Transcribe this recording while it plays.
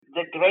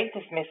The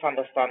greatest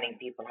misunderstanding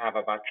people have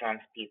about trans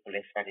people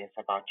is that it's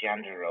about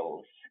gender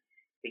roles,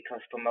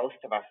 because for most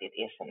of us it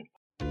isn't.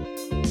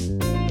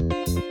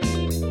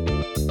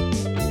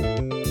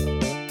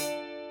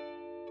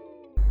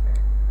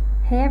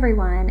 Hey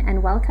everyone,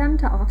 and welcome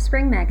to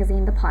Offspring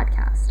Magazine, the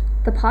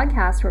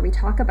podcast where we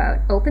talk about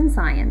open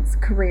science,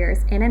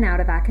 careers in and out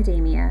of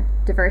academia,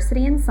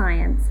 diversity in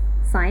science,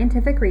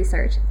 scientific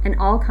research, and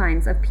all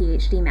kinds of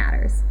PhD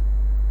matters.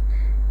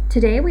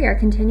 Today we are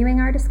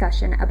continuing our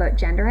discussion about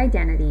gender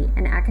identity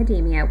in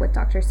academia with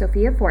Dr.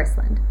 Sophia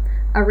Forslund,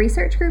 a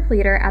research group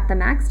leader at the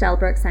Max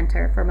Delbruck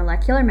Center for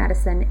Molecular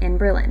Medicine in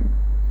Berlin.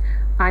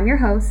 I'm your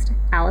host,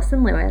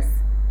 Allison Lewis,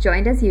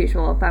 joined as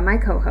usual by my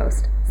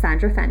co-host,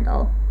 Sandra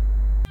Fendel.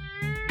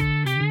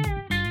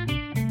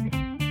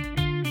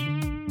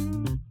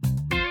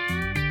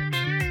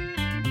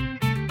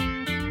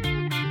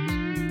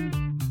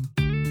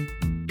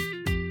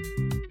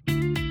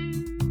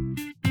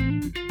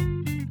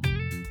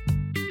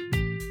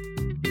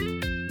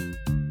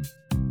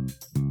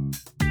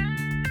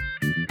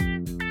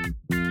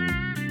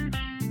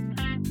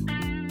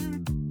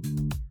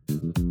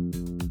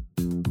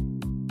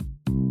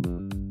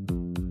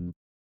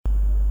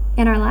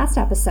 In our last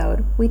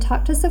episode, we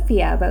talked to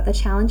Sophia about the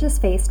challenges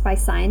faced by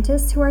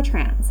scientists who are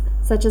trans,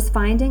 such as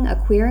finding a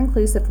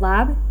queer-inclusive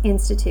lab,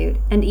 institute,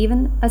 and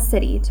even a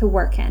city to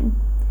work in.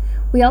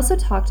 We also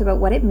talked about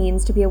what it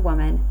means to be a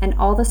woman and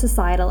all the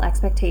societal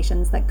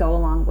expectations that go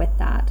along with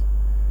that.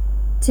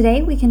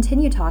 Today, we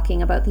continue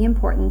talking about the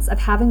importance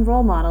of having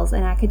role models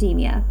in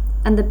academia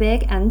and the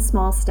big and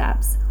small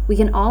steps we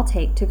can all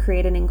take to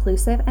create an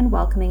inclusive and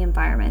welcoming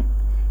environment.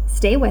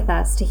 Stay with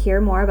us to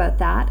hear more about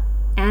that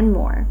and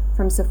more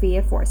from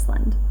Sophia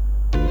Forslund.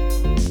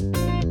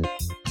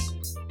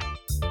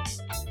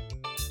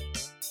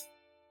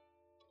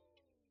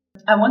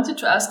 I wanted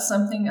to ask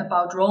something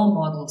about role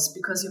models,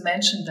 because you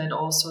mentioned that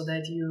also,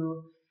 that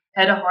you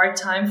had a hard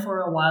time for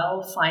a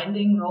while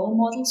finding role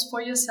models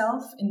for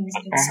yourself in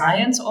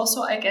science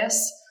also, I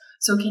guess.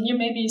 So can you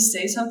maybe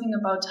say something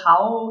about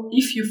how,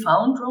 if you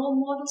found role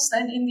models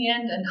then in the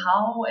end, and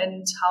how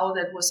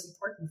that was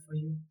important for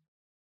you?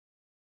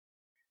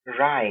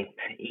 Right,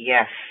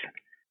 yes.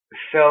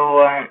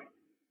 So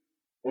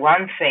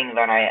one thing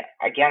that I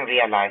again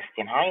realized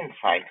in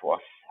hindsight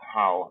was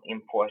how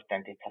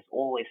important it has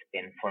always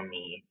been for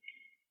me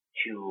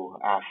to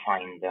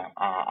find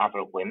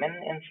other women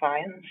in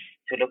science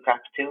to look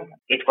up to.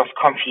 It was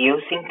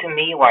confusing to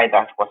me why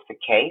that was the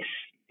case,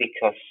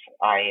 because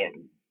I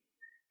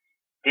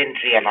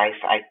didn't realize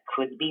I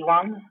could be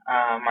one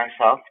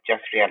myself,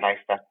 just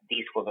realized that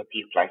these were the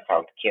people I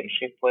felt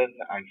kinship with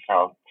and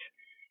felt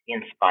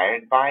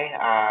inspired by,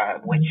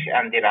 which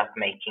ended up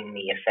making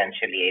me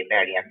essentially a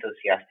very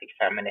enthusiastic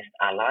feminist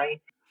ally.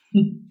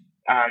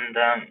 And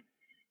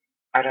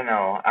I don't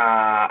know,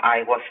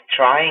 I was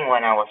trying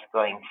when I was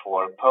going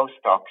for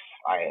postdocs,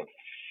 I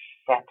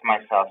set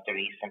myself the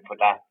reason for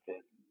that.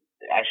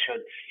 I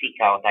should seek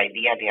out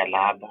ideally a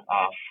lab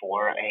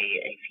for a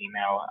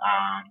female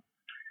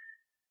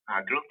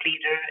group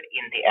leader.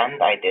 In the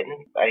end, I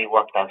didn't. It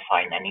worked out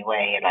fine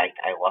anyway. Like,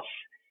 I was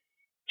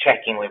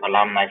checking with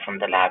alumni from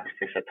the lab, is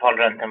this a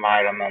tolerant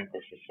environment?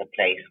 This is a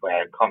place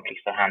where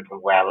conflicts are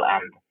handled well.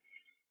 And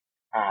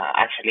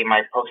actually,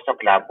 my postdoc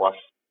lab was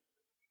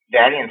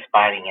very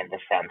inspiring in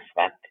the sense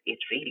that it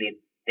really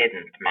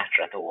didn't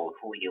matter at all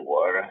who you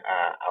were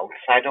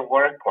outside of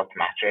work. What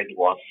mattered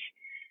was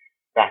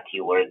that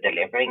you were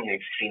delivering an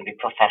extremely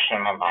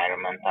professional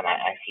environment. And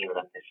I feel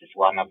that this is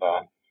one of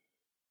the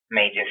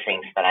major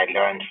things that I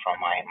learned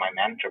from my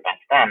mentor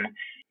back then.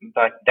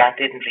 But that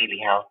didn't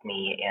really help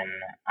me in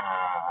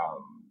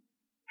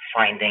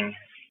finding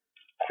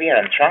queer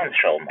and trans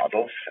role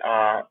models.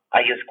 I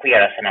use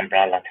queer as an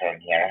umbrella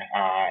term here.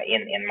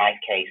 In my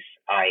case,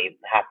 I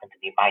happen to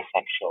be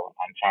bisexual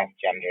and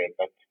transgender,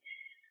 but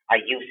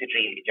I use it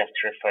really just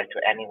to refer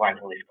to anyone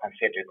who is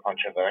considered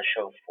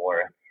controversial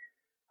for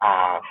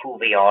who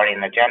we are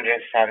in a gender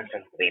sense,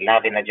 or who we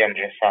love in a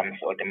gender sense,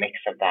 or the mix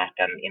of that.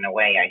 And in a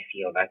way, I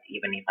feel that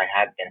even if I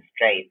had been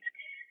straight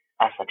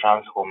as a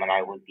trans woman,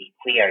 I would be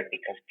queer,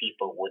 because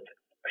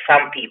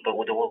some people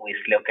would always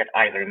look at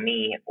either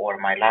me or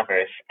my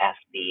lovers as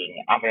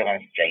being other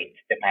than straight,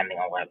 depending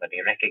on whether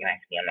they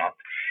recognize me or not.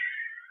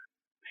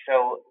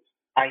 So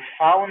I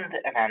found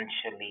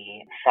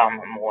eventually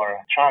some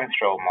more trans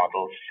role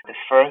models. The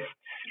first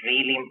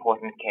really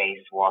important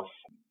case was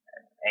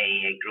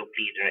a group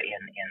leader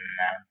in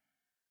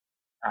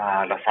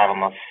Los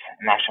Alamos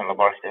National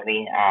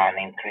Laboratory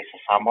named Carissa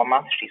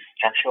Sambomas. She's a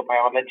structural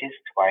biologist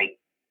who I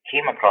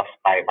came across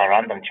by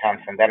random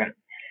chance. And then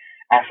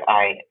as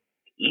I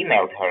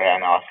emailed her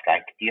and asked,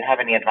 like, do you have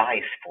any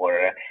advice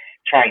for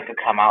trying to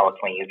come out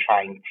when you're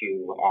trying to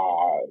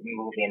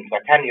move into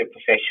a tenure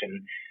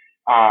position?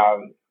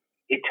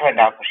 It turned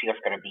out that she was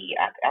going to be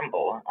at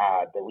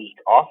EMBL the week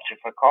after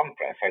for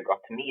conference. I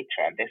got to meet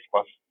her, and this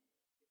was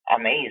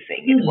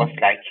amazing. It was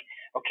like,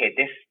 okay,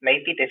 this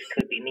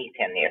could be me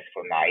 10 years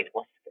from now.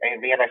 I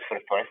realized for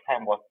the first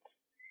time what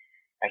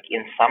like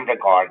in some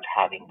regard,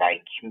 having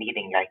like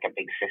meeting like a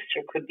big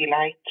sister could be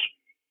like.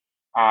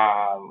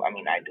 I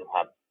mean, I do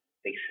have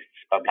big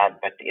sisters by blood,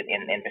 but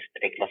in this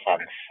particular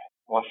sense,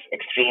 was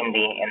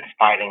extremely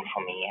inspiring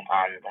for me,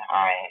 and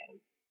I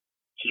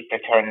keep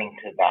returning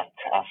to that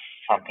as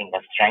something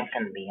that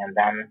strengthened me. And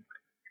then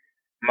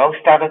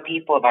most other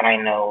people that I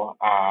know,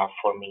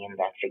 for me in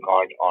that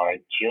regard, are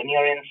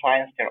junior in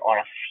science. There are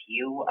a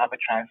few other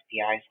trans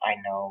PIs I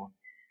know,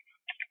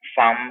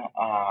 some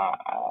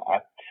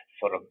at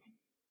sort of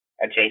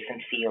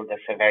adjacent field.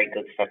 There's a very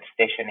good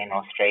statistician in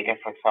Australia,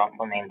 for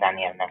example, named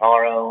Daniel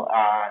Navarro,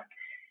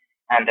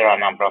 and there are a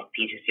number of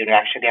PhD students.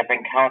 Actually,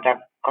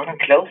 I've gotten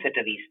closer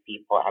to these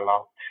people a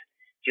lot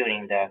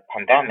during the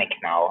pandemic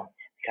now,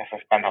 because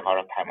I spend a lot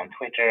of time on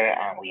Twitter,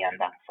 and we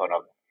end up sort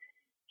of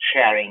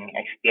sharing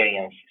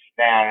experiences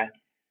there.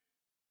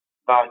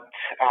 But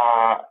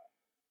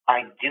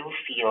I do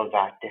feel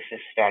that this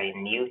is very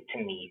new to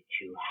me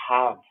to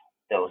have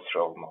those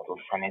role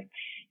models, and it's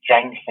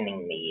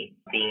strengthening me,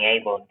 being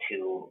able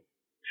to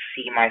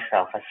see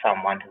myself as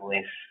someone who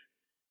is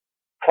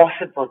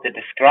possible to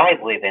describe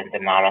within the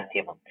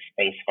narrative of the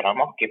space that I'm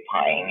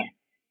occupying.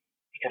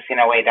 Because in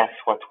a way, that's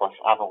what was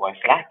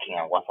otherwise lacking,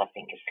 and what I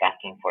think is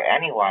lacking for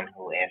anyone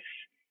who is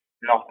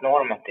not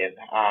normative.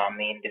 I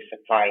mean, this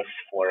applies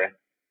for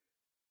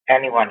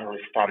anyone who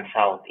stands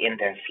out in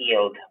their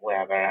field,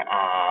 whether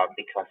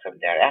because of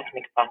their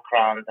ethnic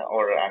background,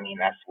 or I mean,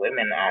 as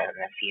women in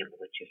a field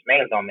which is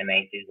male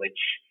dominated, which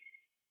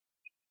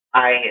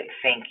I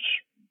think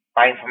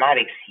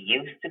bioinformatics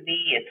used to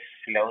be. It's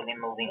slowly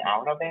moving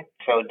out of it.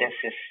 So this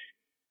is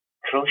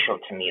crucial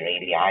to me,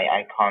 really.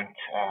 I can't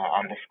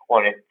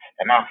underscore it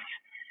enough.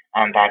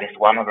 And that is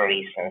one of the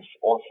reasons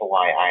also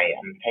why I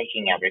am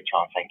taking every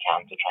chance I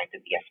can to try to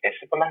be as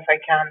visible as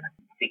I can.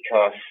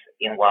 Because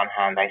in one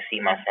hand, I see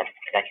myself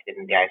reflected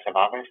in the eyes of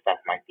others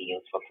that might be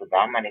useful to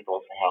them. And it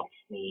also helps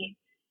me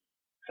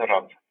sort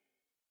of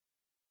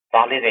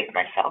validate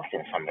myself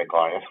in some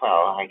regard as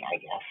well, I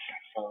guess.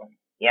 So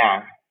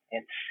yeah,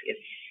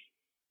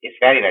 it's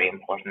very, very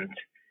important.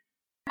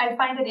 I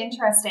find it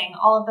interesting,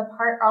 all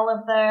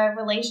of the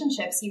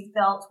relationships you've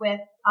built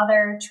with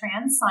other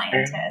trans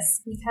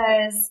scientists,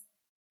 because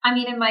I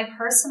mean, in my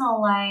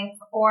personal life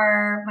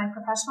or my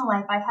professional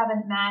life, I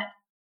haven't met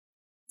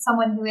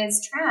someone who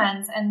is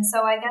trans. And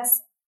so I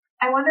guess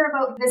I wonder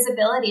about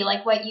visibility,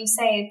 like what you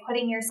say,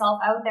 putting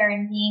yourself out there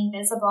and being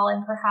visible,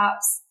 and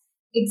perhaps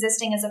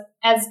existing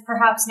as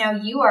perhaps now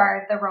you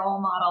are the role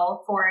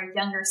model for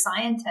younger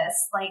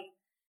scientists. Like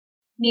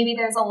maybe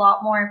there's a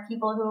lot more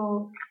people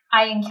who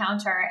I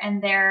encounter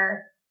and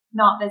they're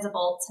not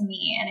visible to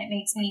me. And it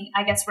makes me,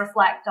 I guess,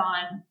 reflect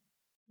on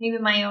maybe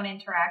my own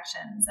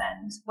interactions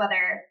and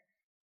whether,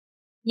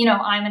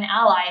 I'm an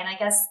ally. And I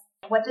guess,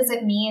 what does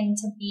it mean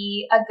to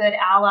be a good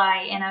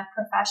ally in a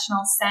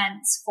professional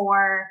sense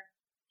for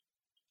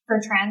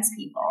trans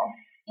people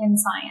in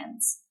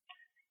science?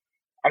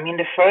 I mean,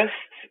 the first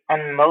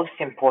and most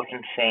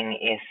important thing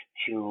is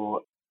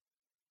to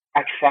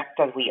accept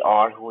that we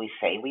are who we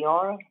say we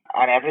are,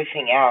 and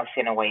everything else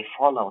in a way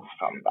follows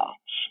from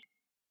that.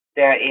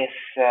 There is,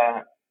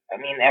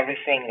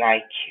 everything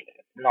like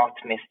not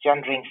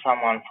misgendering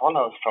someone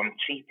follows from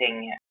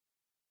treating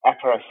a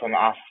person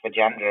as the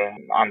gender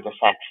and the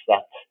sex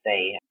that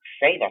they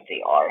say that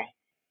they are.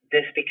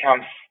 This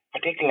becomes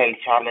particularly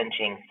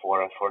challenging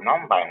for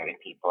non-binary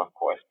people, of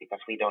course, because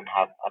we don't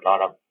have a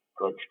lot of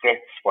good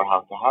scripts for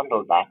how to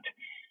handle that.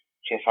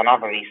 Which is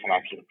another reason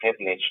I feel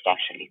privileged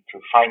actually to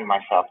find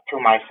myself,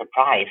 to my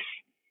surprise,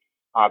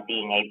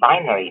 being a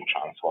binary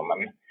trans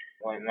woman.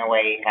 In a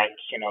way, like,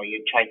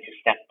 you try to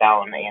step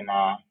down in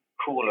a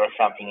pool or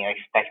something, you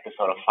expect to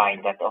sort of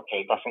find that,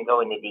 okay, it doesn't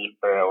go any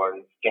deeper or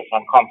it gets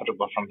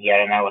uncomfortable from here.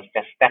 And I was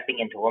just stepping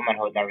into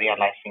womanhood and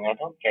realizing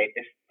that, okay,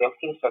 this still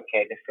feels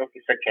okay, this still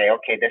feels okay.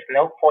 Okay, there's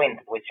no point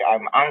at which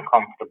I'm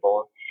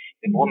uncomfortable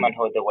with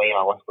womanhood the way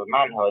I was with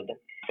manhood.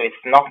 So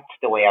it's not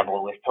the way I've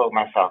always told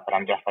myself that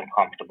I'm just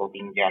uncomfortable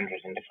being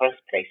gendered in the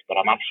first place, but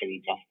I'm actually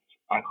just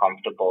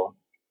uncomfortable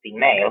being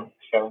male.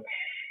 So,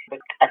 but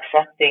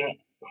accepting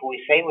who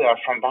we say we are,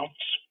 from that,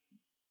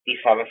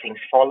 these other things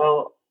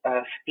follow.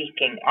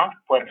 Speaking up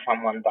when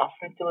someone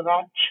doesn't do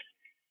that,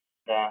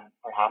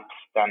 perhaps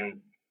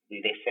then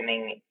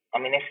listening. I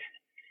mean,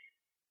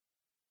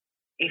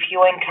 if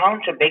you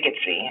encounter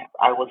bigotry,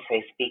 I would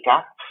say speak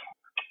up.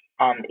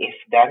 And if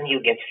then you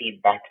get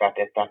feedback that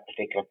at that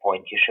particular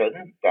point you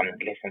shouldn't, then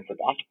listen to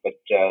that. But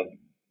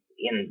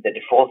in the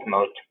default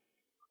mode,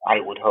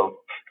 I would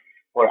hope,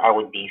 or I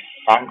would be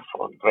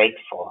thankful,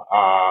 grateful,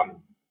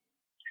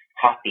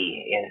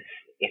 happy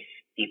if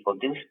people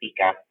do speak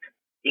up.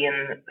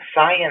 In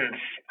science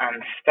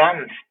and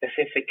STEM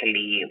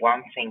specifically,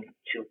 one thing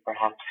to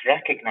perhaps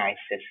recognize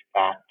is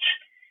that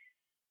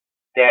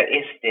there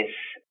is this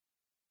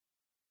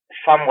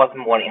somewhat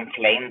more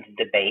inflamed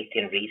debate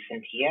in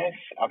recent years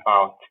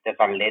about the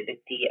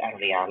validity and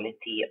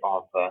reality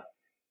of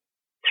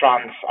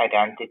trans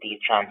identity,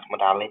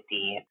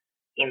 transmodality,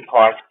 in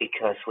part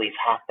because we've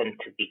happened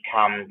to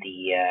become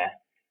the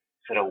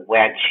sort of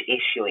wedge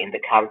issue in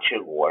the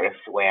culture wars,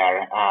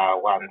 where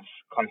once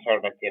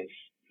conservatives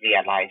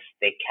realize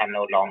they can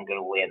no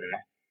longer win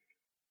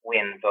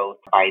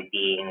votes by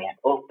being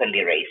openly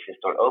racist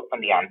or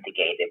openly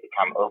anti-gay, they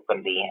become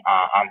openly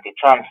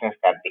anti-trans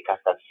instead, because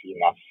that's seen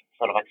as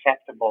sort of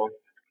acceptable.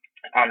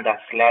 And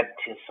that's led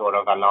to sort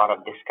of a lot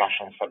of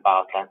discussions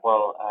about, like,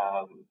 well,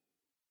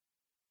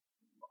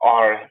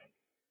 are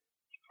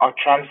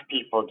trans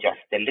people just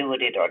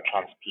deluded? Are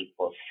trans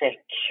people sick?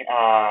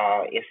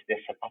 Is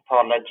this a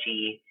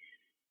pathology?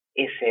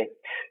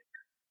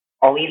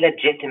 Are we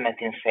legitimate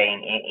in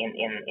saying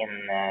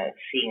in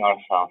seeing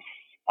ourselves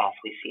as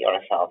we see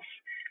ourselves?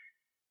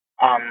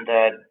 And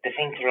the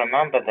thing to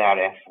remember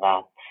there is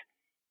that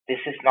this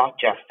is not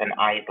just an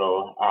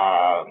idle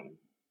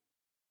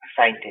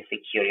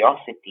scientific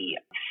curiosity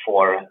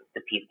for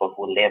the people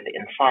who live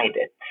inside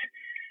it,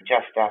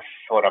 just as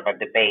sort of a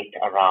debate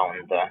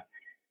around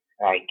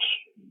like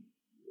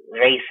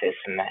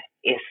racism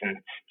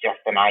isn't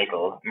just an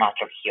idle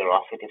matter of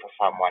curiosity for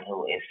someone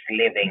who is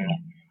living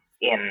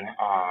in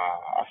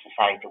a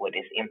society where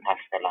this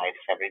impacts their lives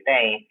every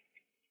day.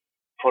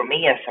 For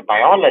me as a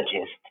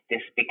biologist,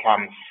 this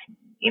becomes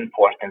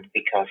important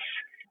because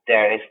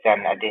there is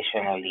then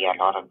additionally a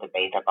lot of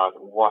debate about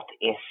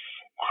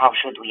how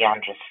should we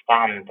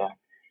understand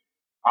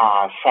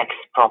sex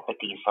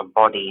properties of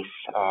bodies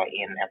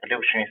in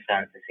evolutionary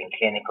senses, in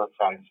clinical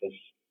senses.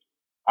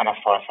 And as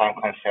far as I'm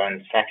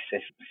concerned, sex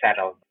is a set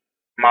of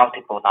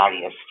multiple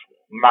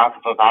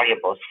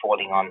variables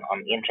falling on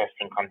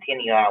interesting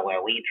continua,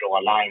 where we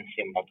draw a line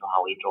similar to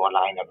how we draw a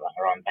line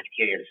around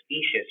bacterial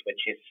species,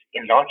 which is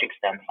in large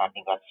extent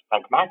something that's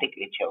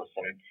pragmatically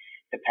chosen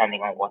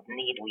depending on what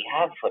need we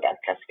have for that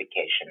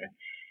classification,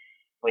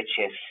 which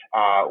is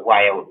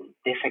why I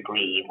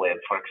disagree with,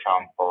 for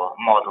example,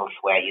 models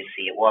where you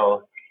see,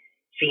 well,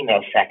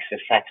 female sex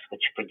is sex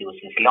which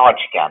produces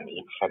large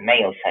gametes, and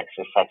male sex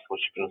is sex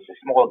which produces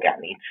small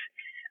gametes.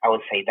 I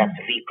would say that's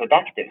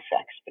reproductive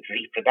sex, but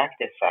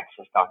reproductive sex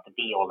is not the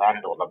be-all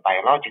end-all of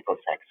biological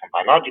sex, and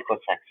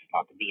biological sex is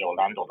not the be-all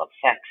end-all of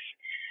sex,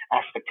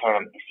 as the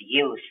term is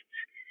used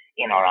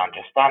in our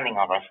understanding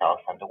of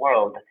ourselves and the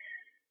world.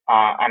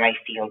 And I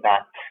feel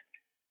that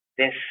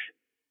this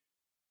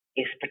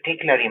is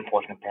particularly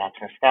important perhaps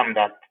in STEM,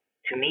 that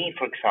to me,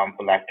 for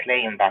example, I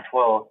claim that,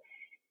 well,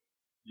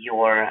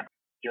 your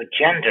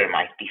gender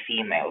might be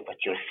female,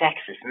 but your sex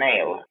is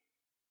male.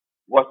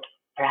 What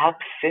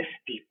perhaps cis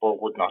people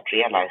would not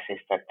realize is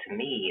that, to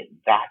me,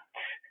 that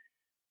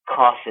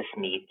causes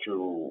me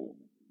to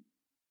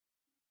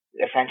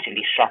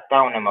essentially shut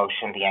down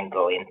emotionally and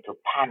go into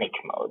panic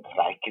mode,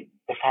 like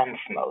defense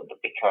mode,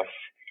 because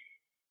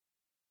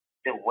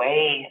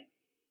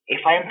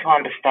if I am to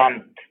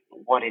understand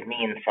what it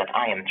means that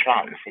I am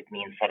trans, it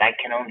means that I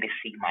can only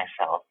see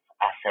myself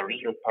as a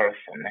real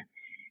person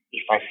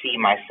if I see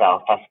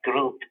myself as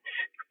grouped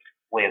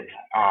with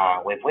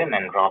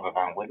women rather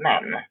than with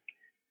men.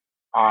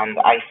 And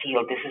I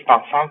feel this is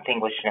not something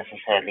which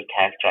necessarily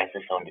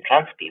characterizes only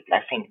trans people.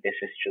 I think this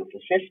is true for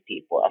cis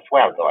people as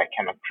well, though I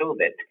cannot prove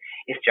it.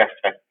 It's just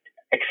that,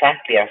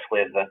 exactly as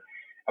with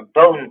a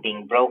bone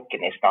being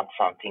broken, is not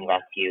something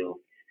that you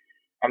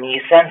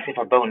sense if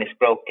a bone is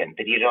broken,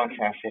 but you don't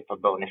sense if a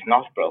bone is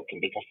not broken,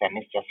 because then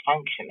it's just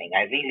functioning.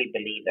 I really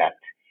believe that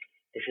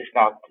this is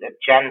not a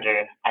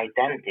gender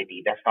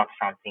identity. That's not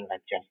something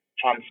that just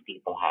trans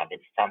people have.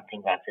 It's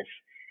something that is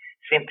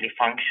simply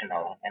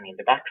functional and in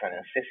the background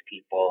in cis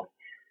people,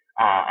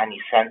 and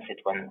you sense it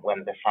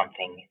when there's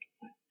something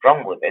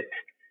wrong with it.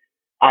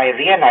 I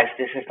realize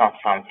this is not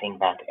something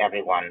that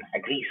everyone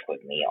agrees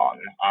with me on,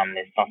 and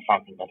it's not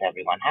something that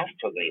everyone has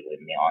to agree with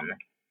me on.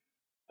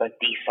 But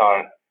these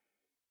are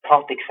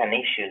topics and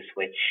issues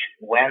which,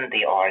 when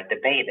they are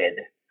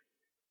debated,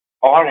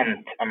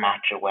 aren't a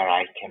matter where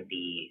I can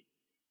be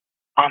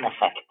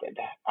unaffected.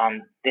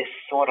 And this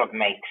sort of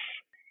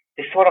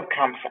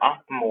comes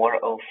up more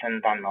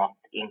often than not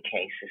in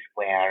cases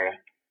where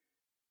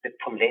the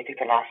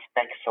political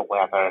aspects of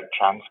whether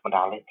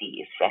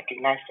transmodality is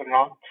recognized or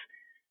not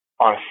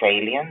are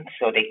salient.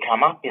 So they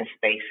come up in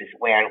spaces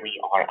where we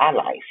are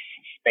allies,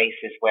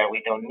 spaces where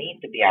we don't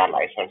need to be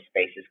allies, or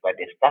spaces where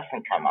this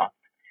doesn't come up.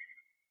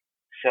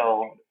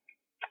 So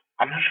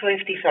I'm not sure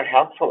if these are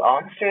helpful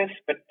answers,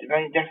 but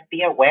just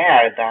be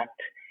aware that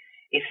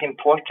it's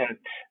important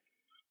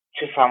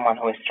to someone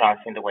who is trans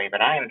in the way that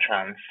I am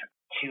trans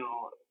to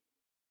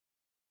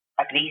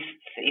at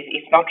least,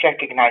 if not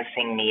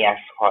recognizing me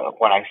as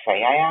what I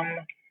say I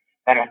am,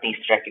 then at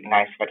least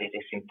recognize that it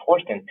is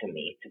important to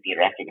me to be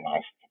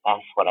recognized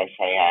as what I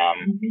say I am.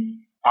 Mm-hmm.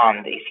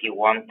 And if you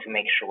want to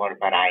make sure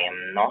that I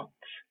am not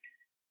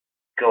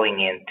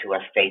going into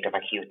a state of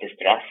acute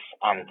distress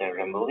and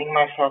removing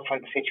myself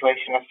from the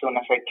situation as soon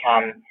as I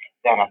can,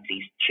 then at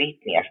least treat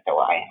me as though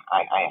I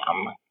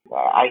am.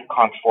 I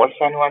can't force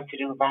anyone to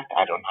do that.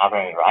 I don't have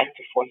any right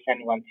to force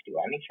anyone to do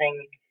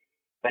anything.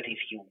 But if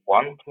you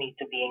want me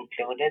to be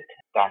included,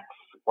 that's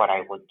what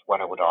I would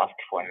ask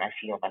for, and I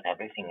feel that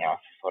everything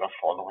else is sort of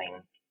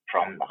following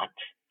from that.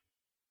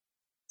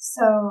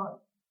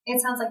 So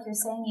it sounds like you're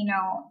saying,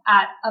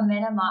 at a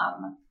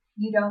minimum,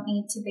 you don't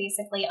need to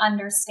basically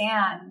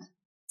understand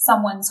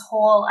someone's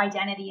whole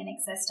identity and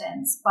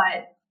existence,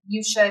 but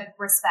you should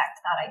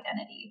respect that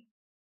identity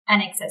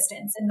and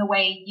existence in the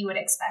way you would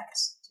expect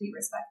to be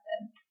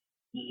respected.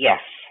 Yes,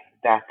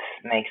 that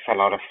makes a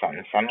lot of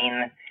sense. I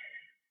mean,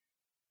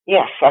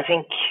 yes, I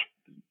think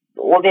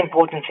all the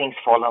important things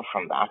follow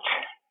from that.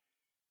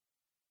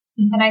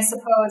 And I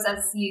suppose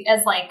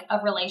as like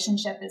a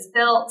relationship is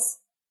built,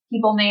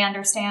 people may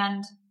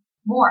understand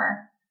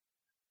more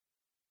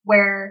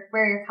where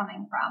you're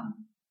coming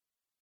from.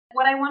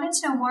 What I wanted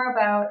to know more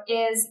about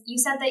is, you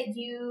said that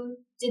you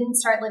didn't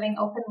start living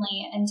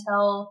openly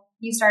until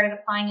you started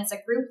applying as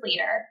a group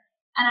leader.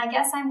 And I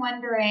guess I'm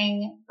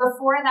wondering,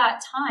 before that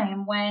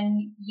time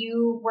when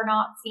you were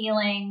not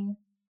feeling,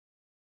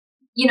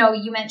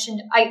 you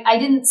mentioned, I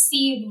didn't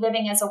see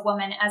living as a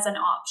woman as an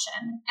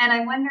option. And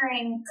I'm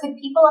wondering, could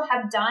people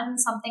have done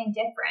something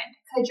different?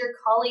 Could your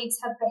colleagues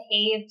have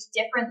behaved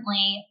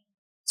differently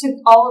to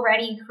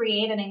already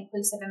create an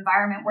inclusive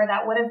environment where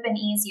that would have been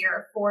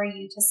easier for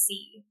you to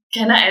see?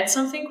 Can I add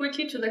something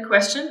quickly to the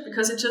question?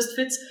 Because it just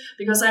fits,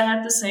 because I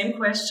had the same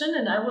question,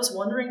 and I was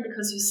wondering,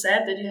 because you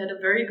said that you had a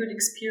very good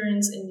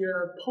experience in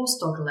your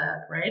postdoc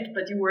lab, right?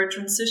 But you were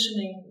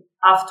transitioning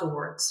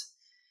afterwards.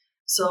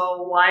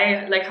 So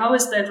why, like, how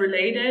is that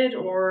related?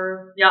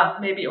 Or, yeah,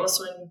 maybe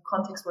also in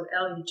context what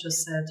Ellie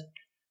just said.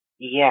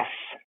 Yes.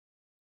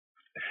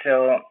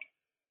 So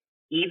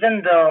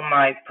even though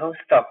my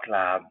postdoc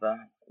lab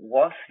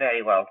was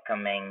very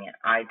welcoming,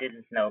 I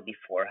didn't know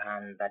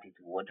beforehand that it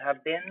would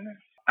have been.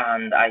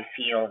 And I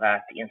feel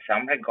that in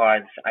some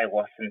regards, I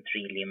wasn't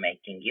really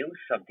making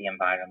use of the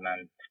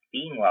environment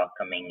being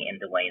welcoming in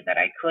the way that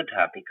I could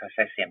have, because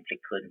I simply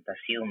couldn't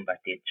assume that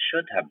it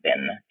should have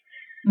been.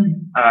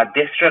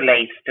 This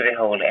relates to the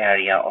whole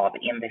area of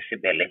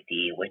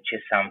invisibility, which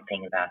is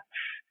something that's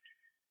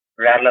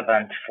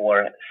relevant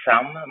for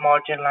some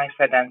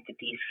marginalized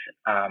identities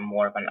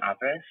more than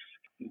others.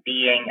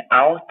 Being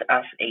out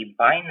as a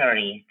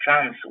binary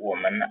trans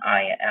woman,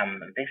 I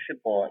am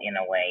visible in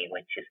a way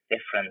which is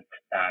different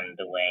than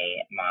the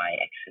way my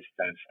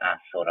existence as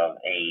sort of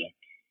a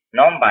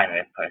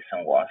non-binary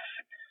person was.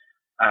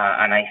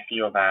 And I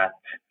feel that,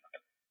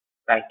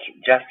 like,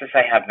 just as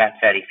I have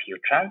met very few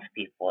trans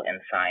people in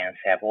science,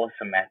 I have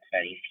also met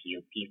very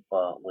few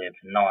people with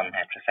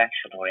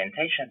non-heterosexual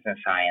orientations in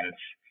science,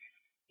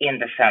 in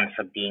the sense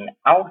of being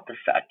out as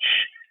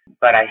such.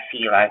 But I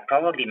feel I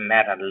probably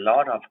met a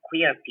lot of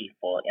queer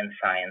people in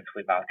science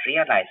without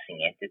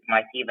realizing it. It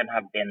might even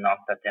have been not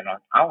that they're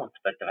not out,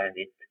 but that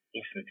it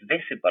isn't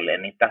visible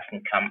and it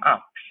doesn't come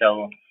up.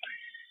 So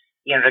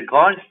in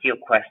regards to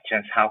your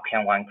questions, how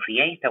can one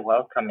create a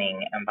welcoming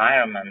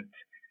environment?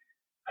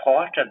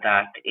 Part of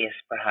that is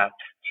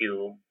perhaps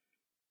to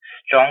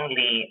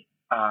strongly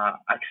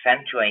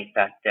accentuate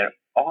that there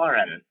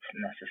aren't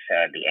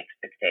necessarily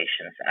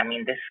expectations. I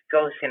mean, this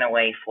goes in a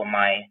way for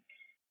my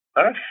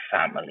birth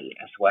family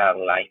as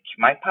well. Like,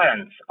 my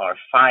parents are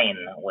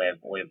fine with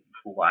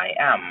who I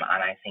am,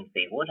 and I think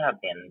they would have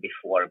been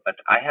before, but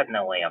I had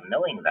no way of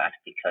knowing that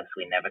because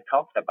we never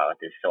talked about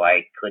it, so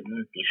I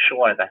couldn't be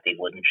sure that they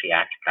wouldn't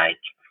react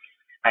like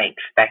I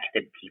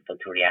expected people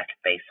to react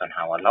based on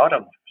how a lot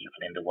of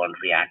people in the world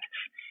react.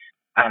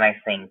 And I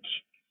think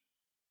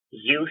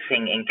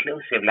using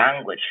inclusive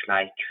language,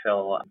 like,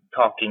 so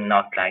talking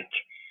not like,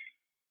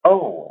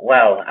 oh,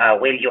 well,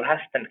 will your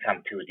husband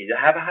come too? Do you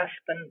have a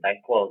husband? Like,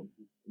 well,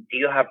 do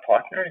you have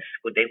partners?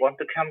 Would they want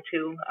to come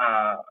too?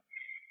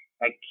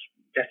 Like,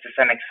 just as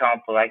an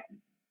example, like,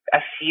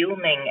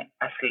 assuming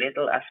as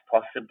little as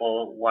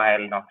possible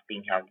while not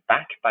being held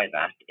back by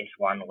that is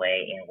one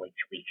way in which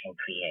we can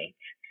create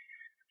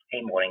a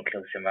more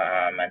inclusive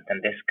environment.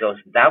 And this goes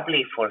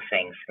doubly for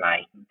things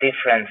like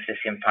differences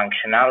in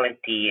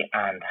functionality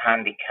and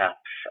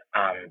handicaps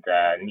and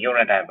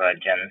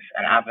neurodivergence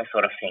and other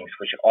sort of things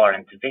which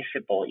aren't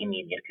visible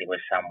immediately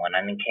with someone.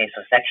 And in case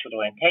of sexual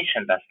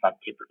orientation, that's not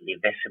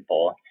typically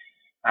visible.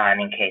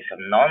 And in case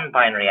of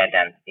non-binary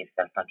identities,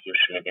 that's not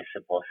usually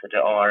visible. So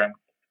there are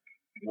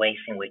ways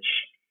in which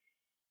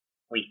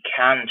we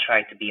can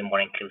try to be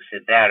more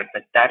inclusive there,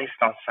 but that is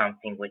not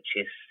something which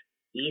is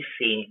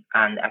easy,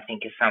 and I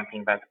think is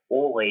something that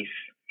always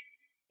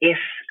is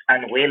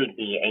and will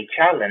be a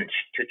challenge,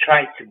 to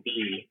try to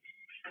be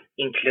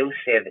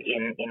inclusive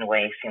in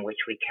ways in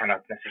which we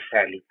cannot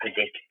necessarily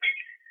predict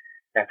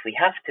that we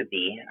have to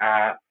be.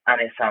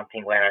 And it's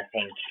something where I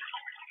think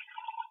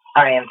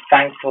I am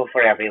thankful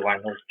for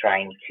everyone who's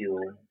trying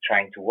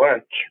to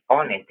work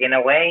on it. In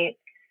a way,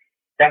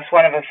 that's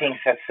one of the things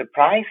that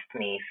surprised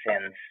me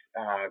since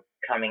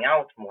coming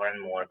out more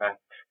and more, that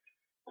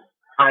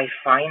I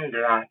find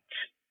that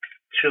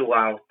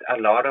throughout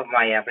a lot of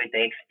my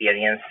everyday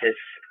experiences,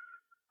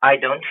 I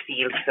don't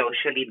feel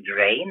socially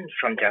drained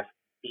from just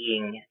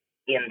being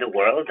in the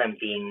world and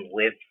being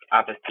with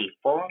other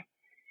people,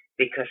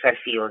 because I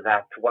feel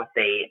that what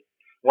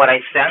I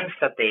sense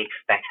that they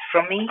expect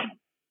from me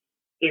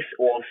is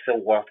also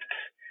what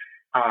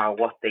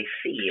they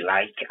see.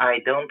 Like, I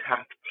don't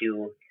have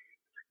to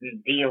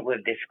deal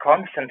with this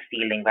constant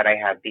feeling that I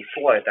had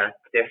before, that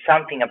there's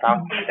something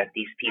about me that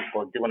these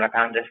people do not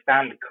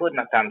understand, could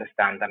not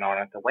understand, and are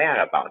not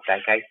aware about.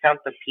 Like, I felt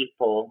that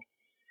people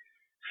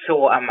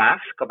saw a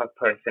mask of a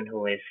person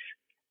who is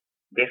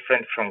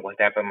different from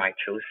whatever my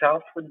true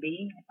self would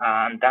be.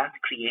 And that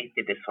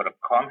created this sort of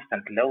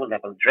constant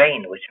low-level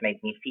drain, which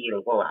made me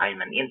feel, well,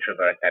 I'm an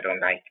introvert. I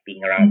don't like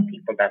being around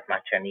people that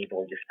much. I need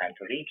all this time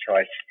to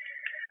recharge.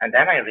 And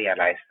then I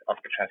realized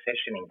after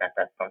transitioning that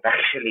that's not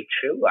actually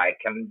true. I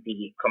can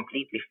be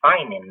completely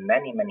fine in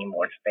many, many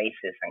more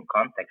spaces and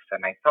contexts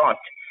than I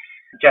thought,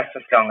 just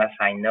as long as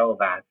I know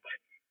that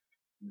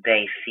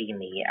they see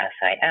me as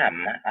I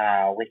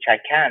am, which I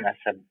can as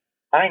a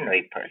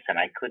binary person.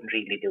 I couldn't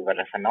really do that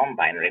as a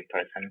non-binary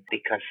person,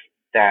 because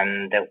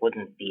then there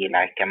wouldn't be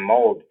like a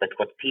mold. But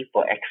what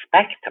people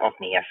expect of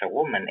me as a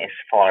woman is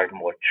far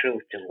more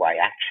true to who I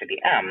actually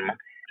am.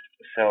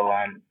 So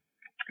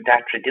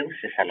that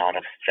reduces a lot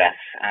of stress,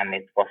 and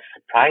it was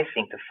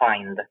surprising to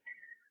find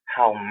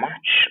how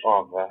much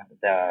of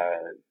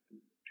the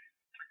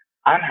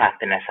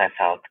unhappiness I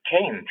felt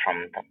came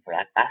from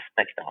that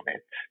aspect of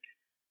it.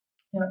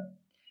 Yeah.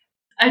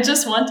 I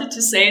just wanted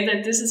to say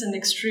that this is an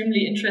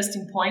extremely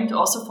interesting point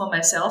also for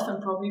myself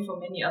and probably for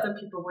many other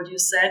people, what you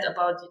said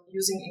about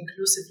using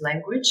inclusive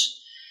language.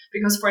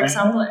 Because, for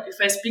example, if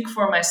I speak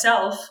for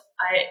myself,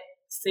 I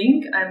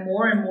think I'm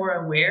more and more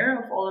aware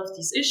of all of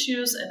these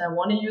issues and I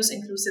want to use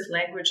inclusive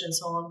language and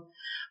so on.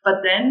 But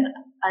then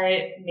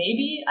I'm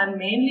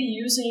mainly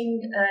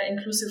using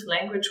inclusive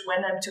language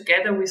when I'm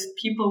together with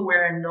people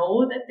where I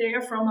know that they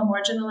are from a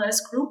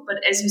marginalized group.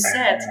 But as you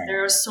said,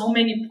 there are so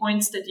many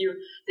points that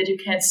you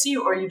can't see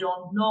or you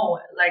don't know,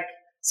 like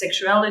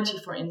sexuality,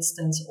 for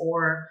instance,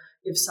 or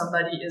if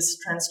somebody is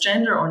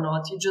transgender or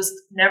not. You just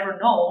never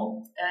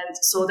know. And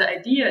so the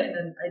idea, in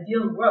an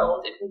ideal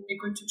world, it would be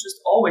good to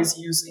just always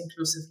use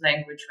inclusive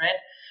language, right?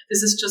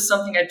 This is just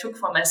something I took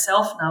for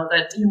myself now,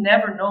 that you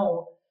never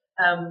know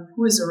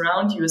who is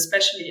around you,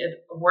 especially at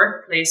a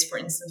workplace, for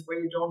instance,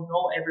 where you don't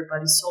know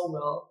everybody so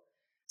well.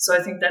 So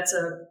I think that's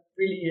a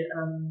really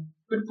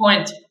good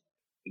point.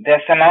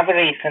 There's another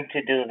reason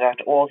to do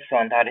that also,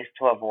 and that is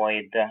to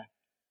avoid,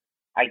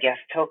 I guess,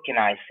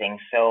 tokenizing.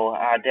 So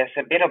there's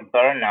a bit of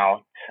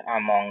burnout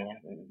among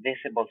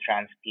visible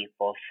trans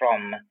people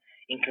from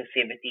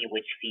inclusivity,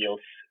 which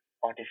feels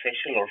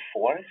artificial or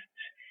forced,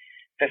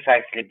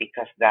 precisely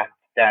because that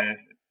then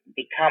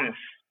becomes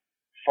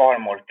far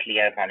more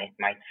clear than it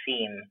might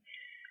seem.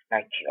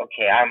 Like,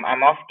 okay,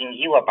 I'm asking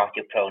you about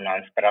your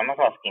pronouns, but I'm not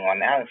asking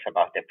anyone else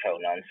about their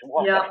pronouns.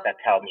 What does that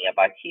tell me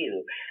about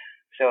you?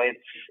 So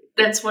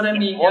that's what I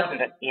mean.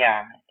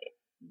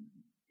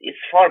 It's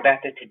far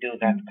better to do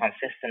that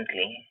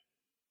consistently.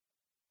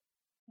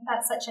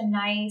 That's such a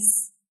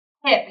nice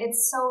tip.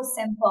 It's so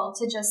simple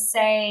to just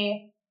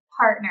say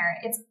partner.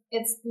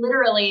 It's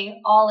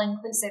literally all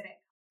inclusive.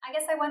 I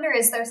guess I wonder,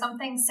 is there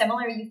something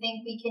similar you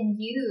think we can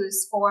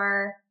use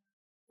for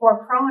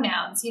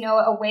pronouns? You know,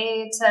 a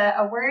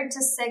word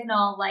to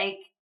signal like,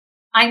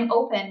 I'm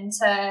open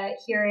to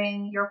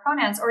hearing your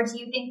pronouns. Or do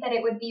you think that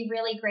it would be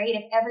really great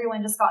if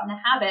everyone just got in the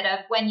habit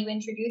of, when you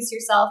introduce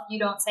yourself, you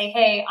don't say,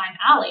 hey, I'm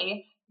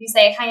Allie. You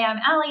say, hey, I'm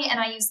Allie, and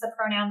I use the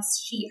pronouns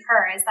she,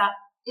 her. Is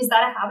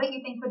that a habit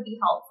you think would be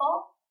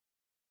helpful?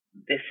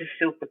 This is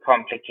super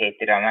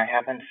complicated, and I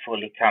haven't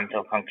fully come to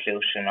a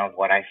conclusion of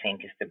what I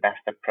think is the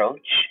best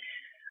approach.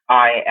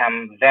 I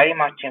am very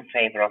much in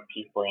favor of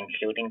people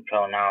including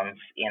pronouns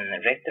in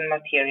written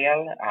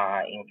material,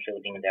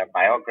 including their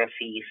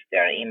biographies,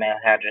 their email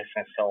address,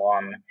 and so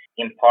on.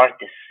 In part,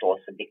 this is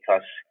also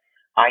because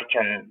I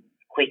can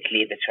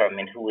quickly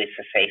determine who is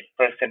a safe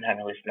person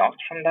and who is not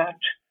from that,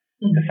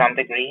 to some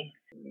degree.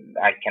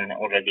 I can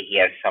already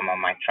hear some of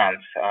my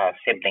trans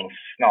siblings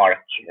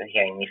snark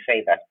hearing me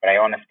say that, but I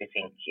honestly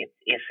think it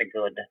is a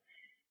good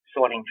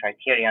sorting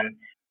criterion.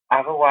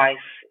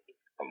 Otherwise,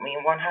 I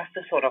mean, one has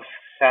to sort of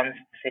sense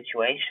the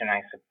situation,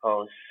 I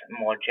suppose,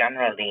 more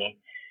generally.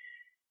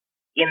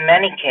 In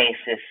many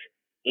cases,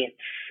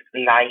 it's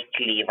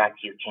likely that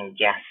you can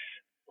guess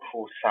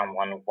who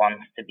someone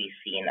wants to be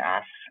seen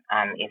as,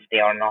 and if they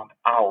are not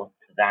out,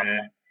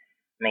 then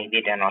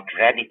maybe they're not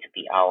ready to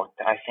be out.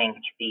 I think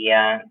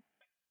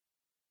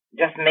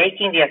just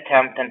making the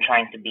attempt and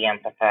trying to be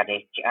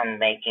empathetic and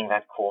making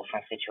that call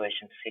from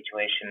situation to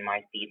situation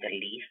might be the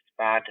least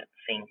bad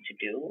thing to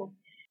do.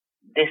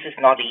 This is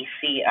not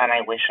easy, and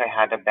I wish I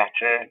had a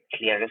better,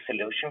 clearer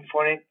solution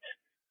for it.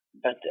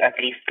 But at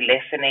least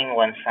listening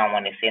when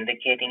someone is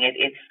indicating it.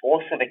 It's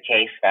also the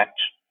case that,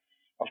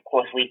 of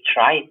course, we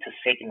try to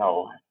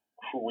signal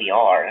who we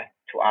are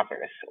to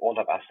others. All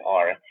of us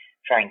are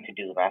trying to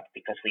do that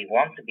because we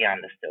want to be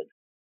understood.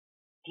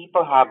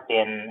 People have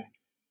been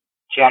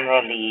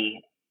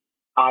generally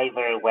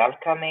either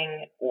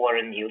welcoming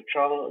or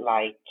neutral.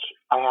 Like,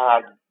 I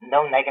had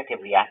no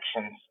negative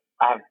reactions.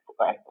 I've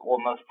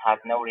almost had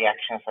no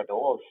reactions at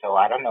all. So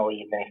I don't know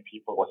even if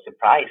people were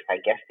surprised. I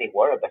guess they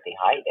were, but they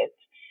hide it.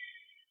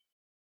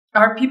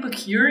 Are people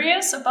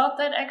curious about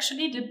that,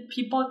 actually? Did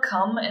people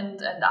come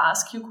and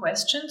ask you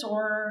questions,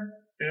 or?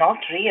 Not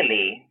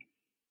really.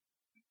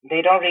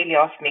 they don't really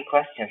ask me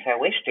questions. I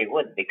wish they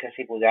would, because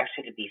it would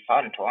actually be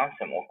fun to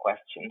answer more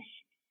questions.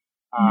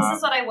 This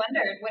is what I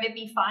wondered. Would it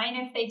be fine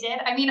if they did?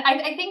 I mean,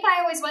 I think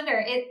I always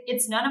wonder,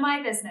 it's none of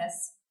my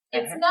business.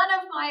 It's none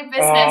of my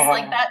business.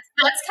 Like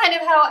that's kind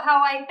of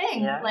how I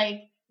think. Yeah.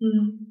 Like,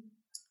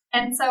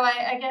 and so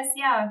I guess,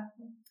 yeah.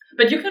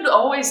 But you could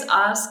always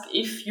ask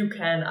if you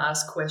can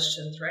ask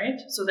questions, right?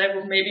 So that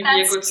would maybe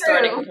be a good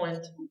starting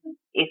point.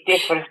 It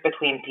differs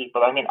between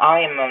people. I mean,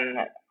 I'm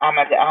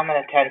an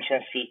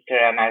attention seeker,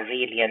 and I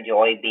really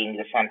enjoy being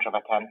the center of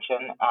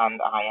attention, and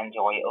I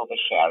enjoy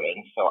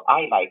oversharing. So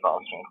I like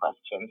answering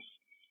questions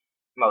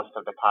most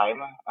of the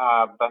time,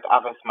 but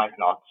others might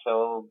not.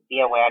 So be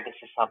aware, this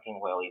is something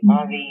where we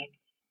vary.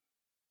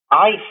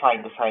 I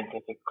find the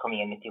scientific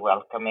community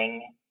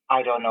welcoming.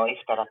 I don't know if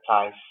that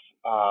applies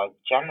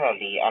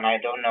generally, and I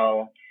don't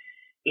know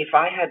if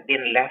I had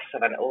been less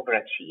of an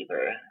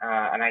overachiever,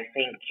 and I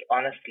think,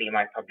 honestly,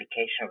 my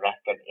publication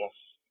record is,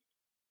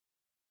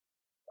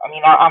 I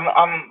mean,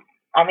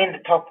 I'm in the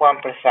top 1%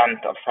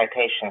 of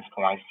citations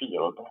for my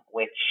field,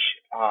 which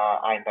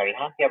I'm very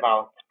happy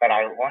about, but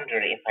I wonder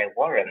if I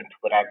weren't,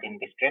 would I have been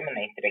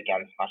discriminated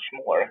against much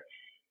more?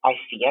 I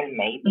fear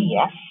maybe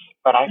yes,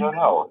 but I don't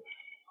know.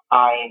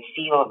 I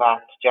feel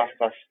that just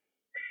as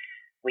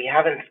we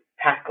haven't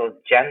tackled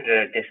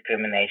gender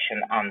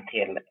discrimination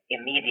until a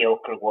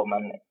mediocre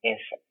woman is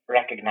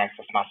recognized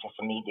as much as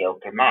a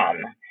mediocre man,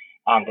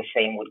 and the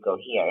same would go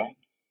here.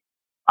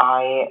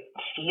 I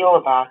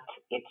feel that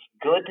it's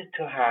good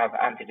to have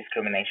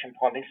anti-discrimination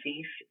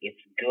policies.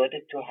 It's good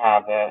to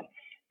have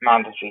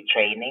mandatory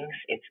trainings.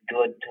 It's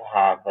good to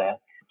have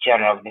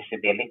general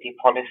disability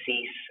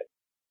policies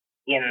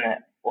in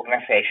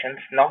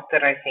organizations. Not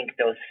that I think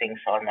those things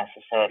are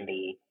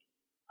necessarily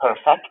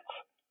perfect,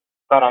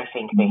 but I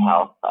think they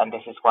help, and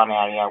this is one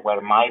area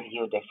where my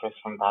view differs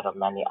from that of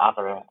many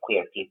other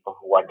queer people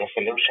who are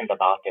disillusioned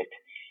about it.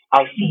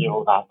 I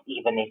feel that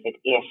even if it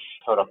is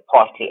sort of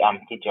partly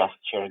empty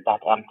gesture,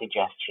 that empty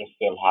gesture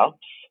still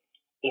helps.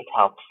 It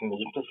helps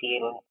me to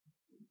feel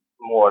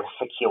more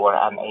secure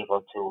and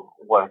able to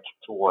work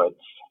towards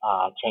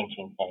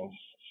changing things.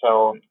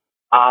 So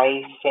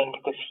I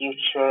think the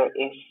future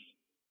is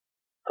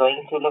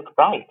going to look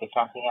bright. If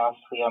nothing else,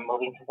 we are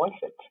moving towards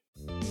it.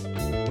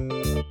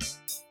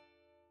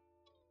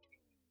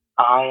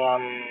 I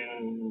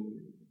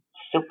am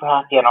super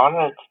happy and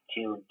honored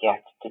to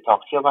get to talk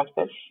to you about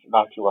this,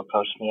 that you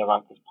approached me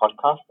about this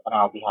podcast, and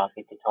I'll be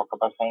happy to talk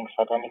about things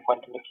at any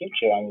point in the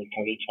future, and you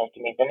can reach out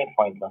to me at any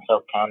point, and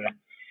so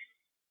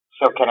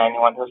can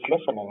anyone who's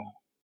listening.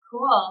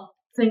 Cool.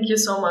 Thank you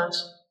so much.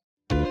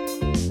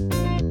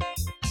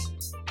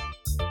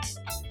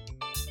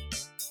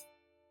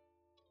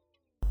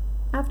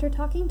 After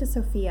talking to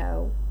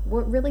Sophia,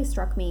 what really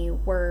struck me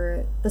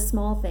were the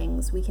small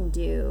things we can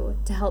do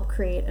to help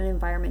create an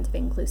environment of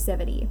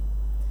inclusivity,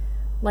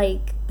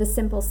 like the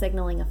simple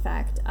signaling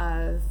effect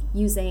of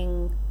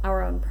using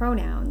our own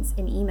pronouns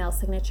in email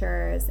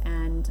signatures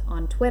and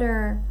on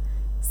Twitter,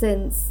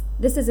 since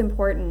this is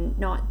important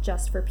not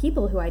just for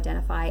people who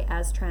identify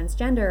as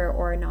transgender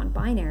or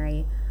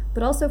non-binary,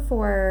 but also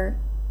for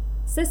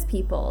cis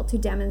people to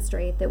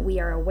demonstrate that we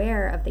are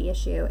aware of the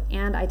issue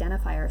and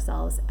identify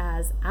ourselves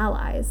as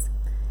allies.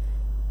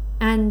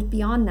 And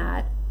beyond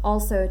that,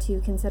 also to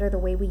consider the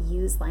way we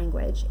use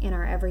language in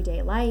our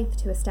everyday life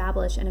to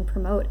establish and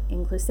promote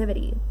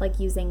inclusivity, like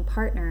using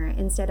partner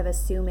instead of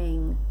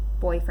assuming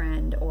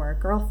boyfriend or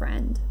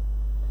girlfriend.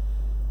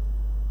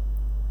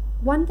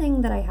 One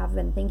thing that I have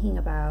been thinking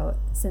about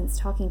since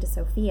talking to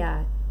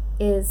Sophia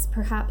is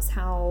perhaps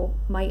how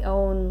my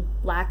own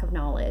lack of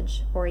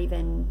knowledge or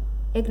even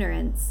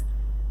ignorance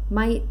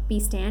might be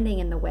standing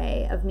in the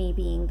way of me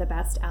being the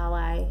best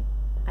ally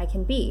I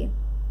can be.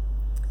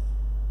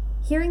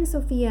 Hearing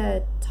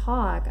Sophia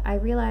talk, I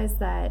realized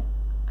that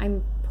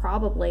I'm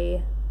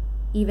probably,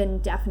 even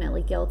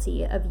definitely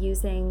guilty of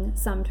using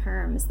some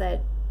terms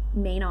that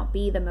may not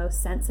be the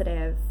most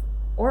sensitive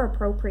or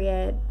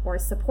appropriate or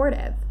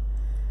supportive.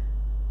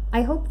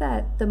 I hope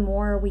that the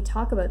more we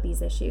talk about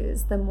these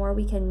issues, the more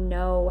we can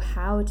know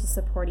how to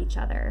support each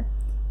other,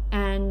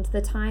 and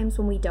the times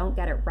when we don't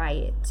get it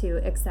right, to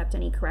accept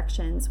any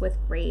corrections with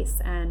grace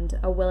and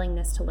a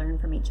willingness to learn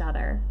from each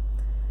other.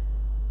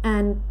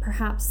 And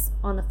perhaps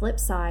on the flip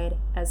side,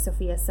 as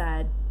Sophia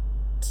said,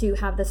 to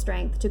have the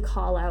strength to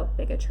call out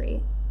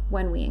bigotry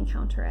when we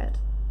encounter it.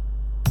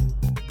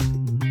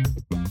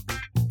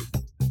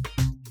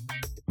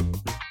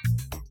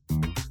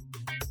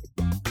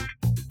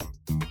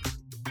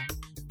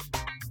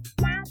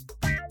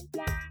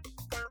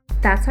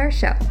 That's our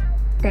show.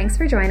 Thanks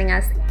for joining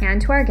us,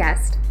 and to our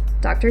guest,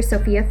 Dr.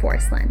 Sophia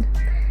Forslund.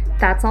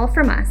 That's all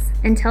from us.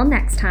 Until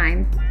next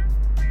time,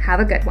 have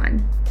a good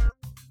one.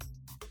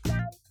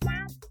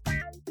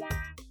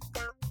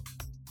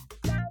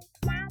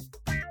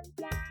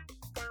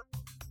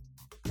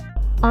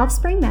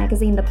 Offspring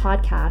Magazine, the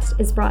podcast,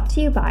 is brought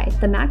to you by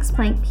the Max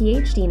Planck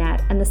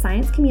PhDNet and the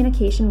Science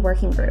Communication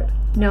Working Group,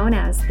 known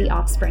as the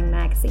Offspring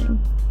Magazine.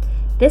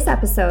 This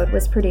episode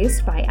was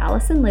produced by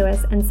Allison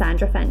Lewis and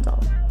Sandra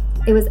Fendel.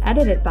 It was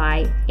edited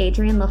by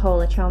Adrian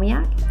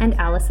Lahola-Chomiak and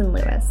Allison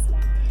Lewis.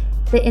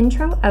 The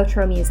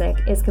intro-outro music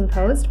is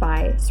composed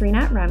by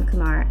Srinath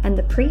Ramkumar, and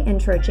the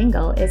pre-intro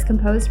jingle is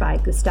composed by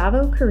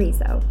Gustavo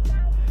Carrizo.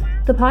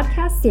 The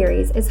podcast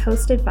series is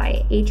hosted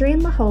by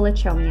Adrian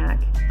Lahola-Chomiak,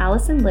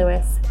 Allison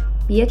Lewis,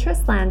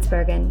 Beatrice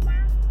Landsbergen,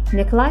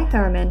 Nikolai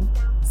Herman,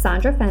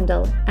 Sandra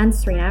Fendel, and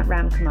Srinath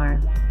Ramkumar,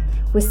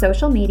 with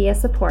social media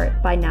support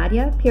by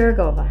Nadia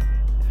Pirogova.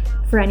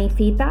 For any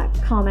feedback,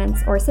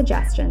 comments, or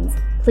suggestions,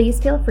 please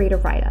feel free to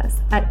write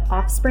us at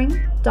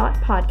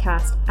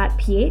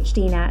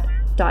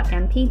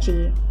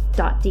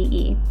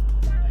offspring.podcast@phdnet.mpg.de.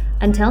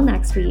 Until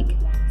next week,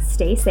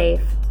 stay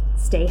safe,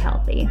 stay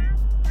healthy.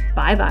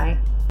 Bye-bye.